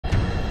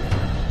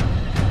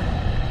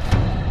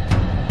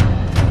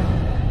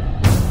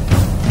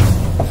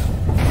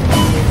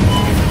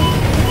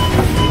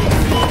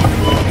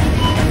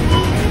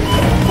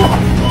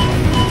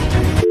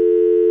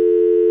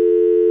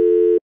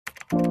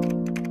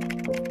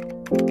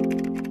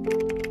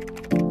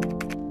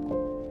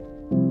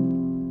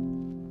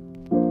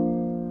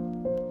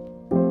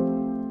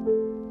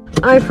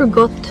I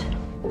forgot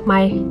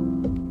my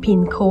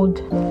PIN code.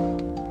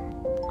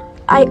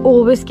 I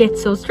always get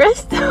so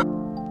stressed.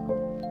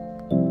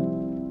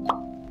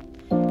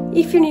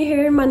 If you're new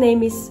here, my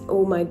name is...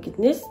 Oh my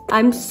goodness.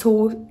 I'm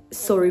so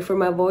sorry for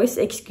my voice.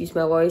 Excuse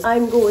my voice.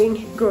 I'm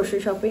going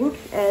grocery shopping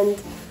and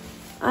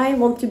I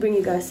want to bring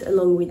you guys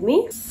along with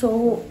me.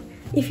 So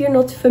if you're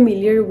not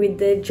familiar with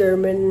the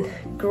German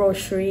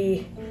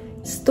grocery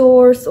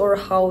stores or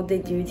how they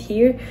do it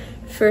here,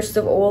 first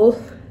of all,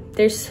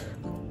 there's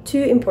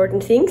two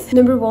important things.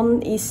 Number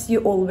one is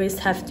you always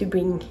have to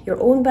bring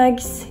your own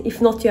bags.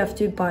 If not, you have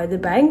to buy the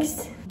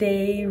bags.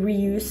 They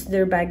reuse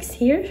their bags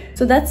here.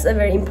 So that's a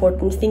very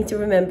important thing to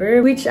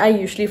remember, which I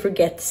usually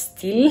forget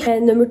still.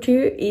 And number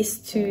two is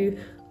to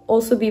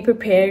also be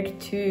prepared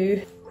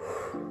to,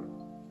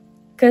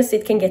 because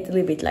it can get a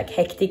little bit like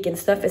hectic and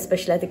stuff,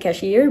 especially at the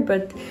cashier,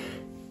 but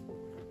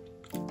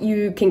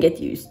you can get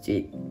used to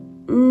it.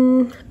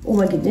 Oh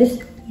my goodness,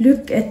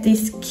 look at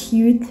this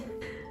cute...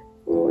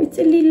 Oh, it's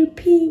a little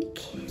pig.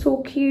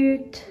 So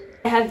cute.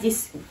 I have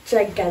this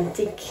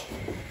gigantic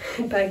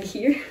bag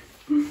here.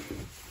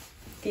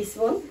 This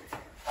one.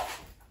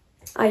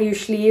 I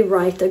usually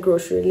write a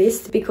grocery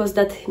list because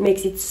that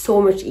makes it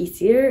so much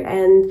easier,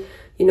 and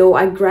you know,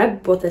 I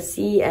grab what I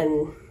see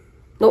and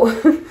no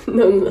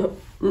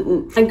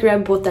I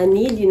grab what I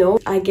need, you know.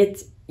 I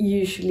get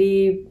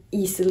usually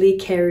easily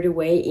carried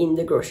away in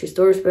the grocery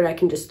stores where I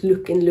can just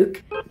look and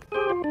look.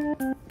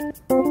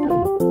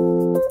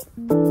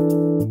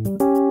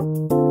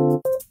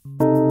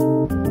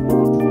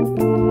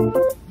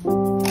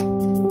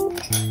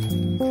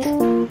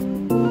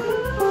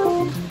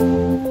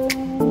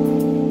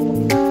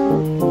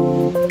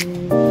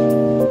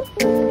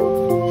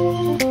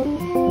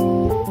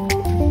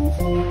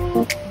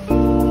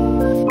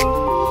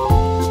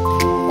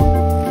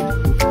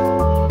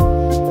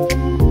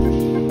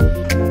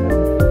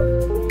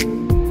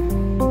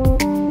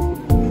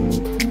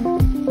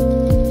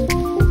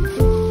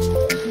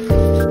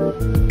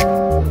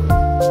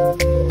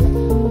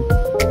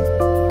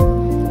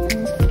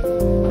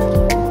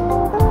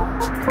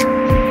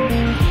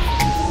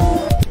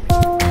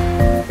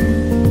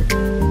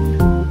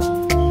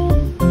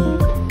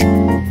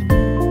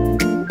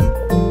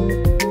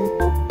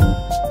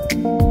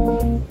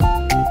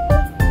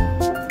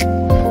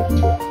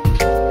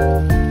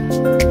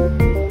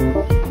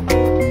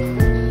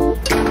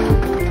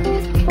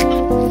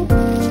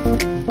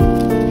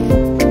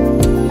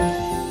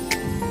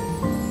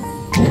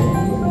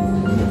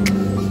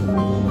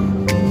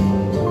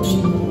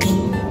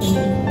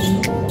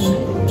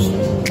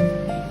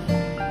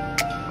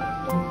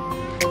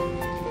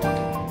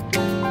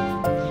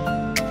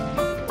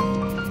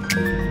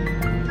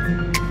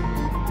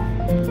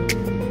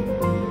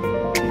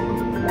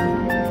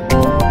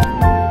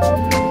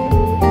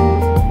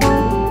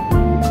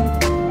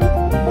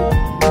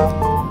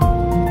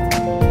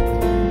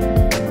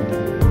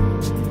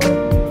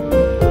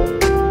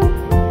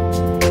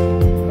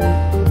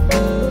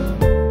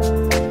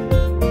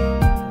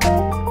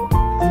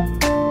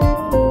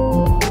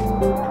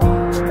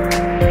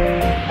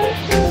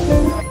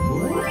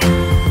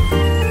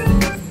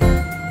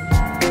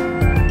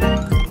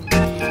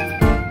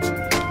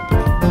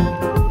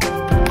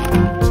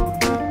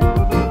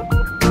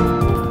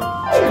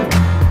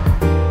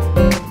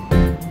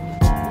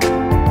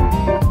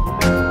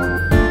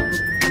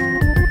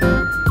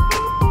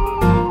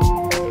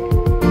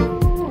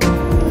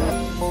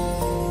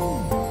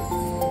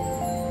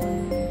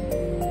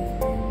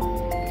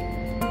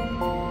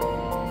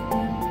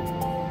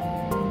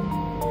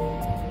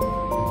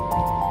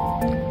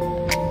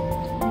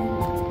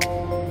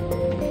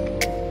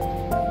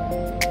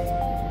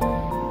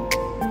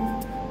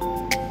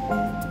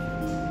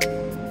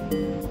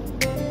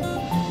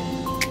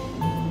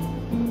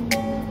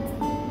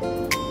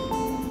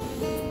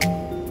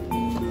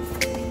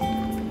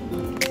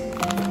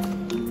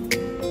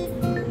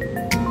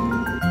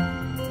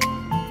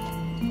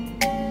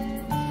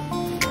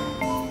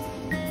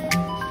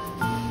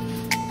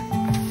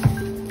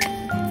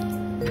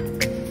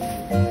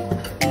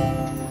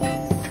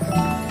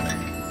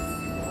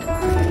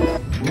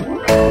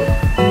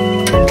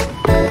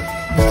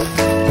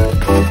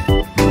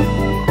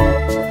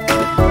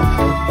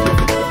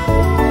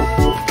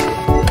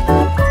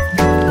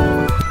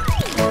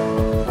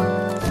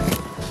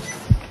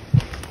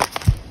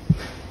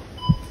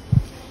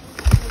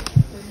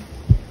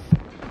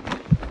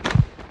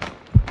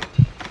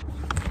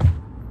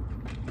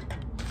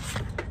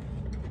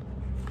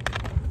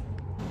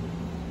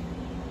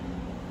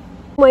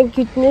 My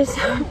goodness,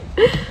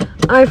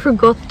 I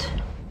forgot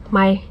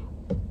my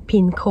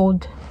PIN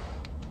code.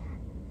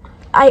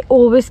 I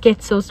always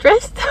get so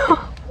stressed.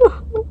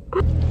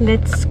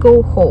 Let's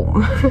go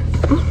home.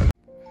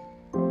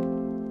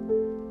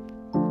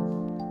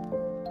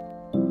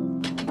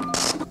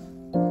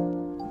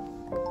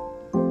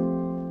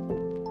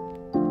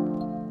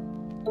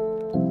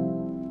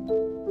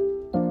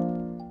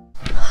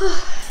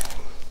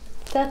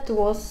 That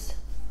was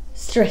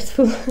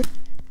stressful.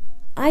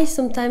 I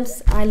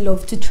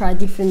love to try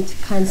different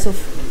kinds of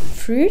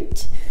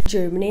fruit.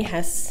 Germany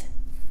has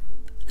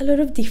a lot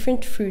of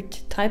different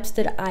fruit types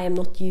that I am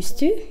not used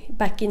to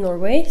back in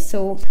Norway.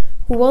 So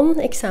one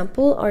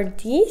example are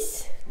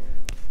these.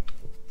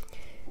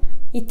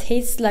 It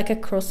tastes like a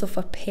cross of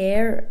a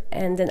pear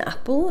and an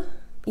apple.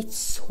 It's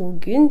so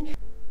good.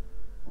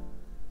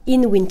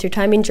 In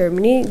wintertime in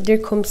Germany, there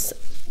comes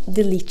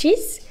the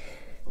lychees.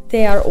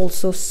 They are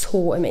also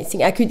so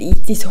amazing. I could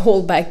eat this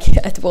whole bag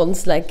at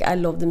once, like I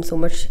love them so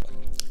much.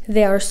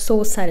 They are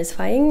so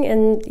satisfying,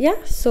 and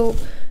yeah, so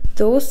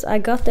those I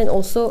got. And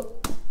also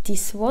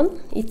this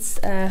one, it's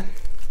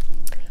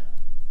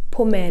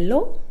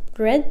pomelo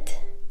red.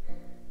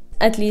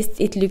 At least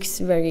it looks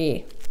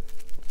very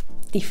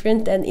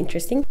different and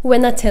interesting.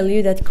 When I tell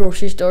you that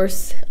grocery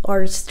stores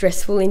are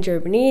stressful in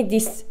Germany,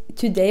 this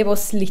today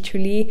was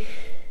literally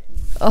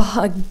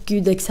a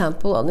good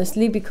example,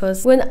 honestly,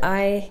 because when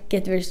I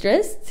get very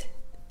stressed,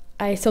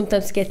 I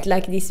sometimes get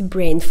like this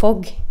brain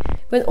fog.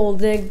 When all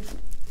the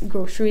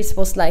groceries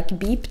was like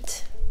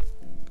beeped,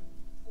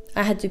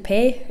 I had to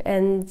pay,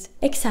 and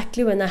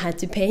exactly when I had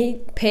to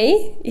pay,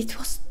 it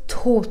was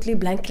totally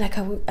blank, like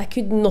I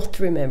could not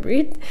remember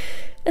it.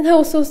 And I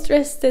was so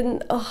stressed.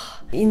 And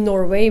in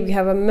Norway we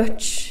have a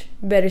much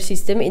better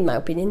system, in my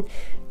opinion.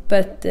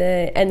 But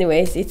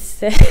anyways,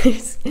 it's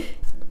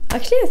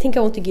actually I think I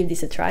want to give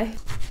this a try.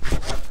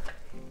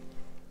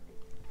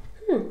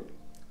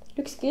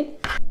 Looks good.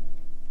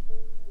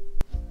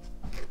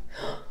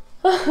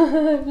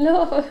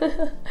 No,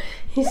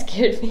 he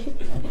scared me.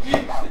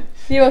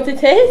 Do you want to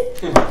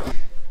taste?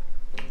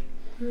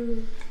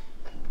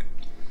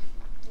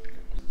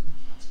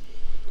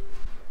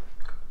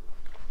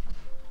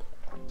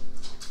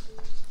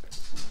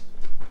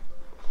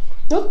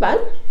 Not bad.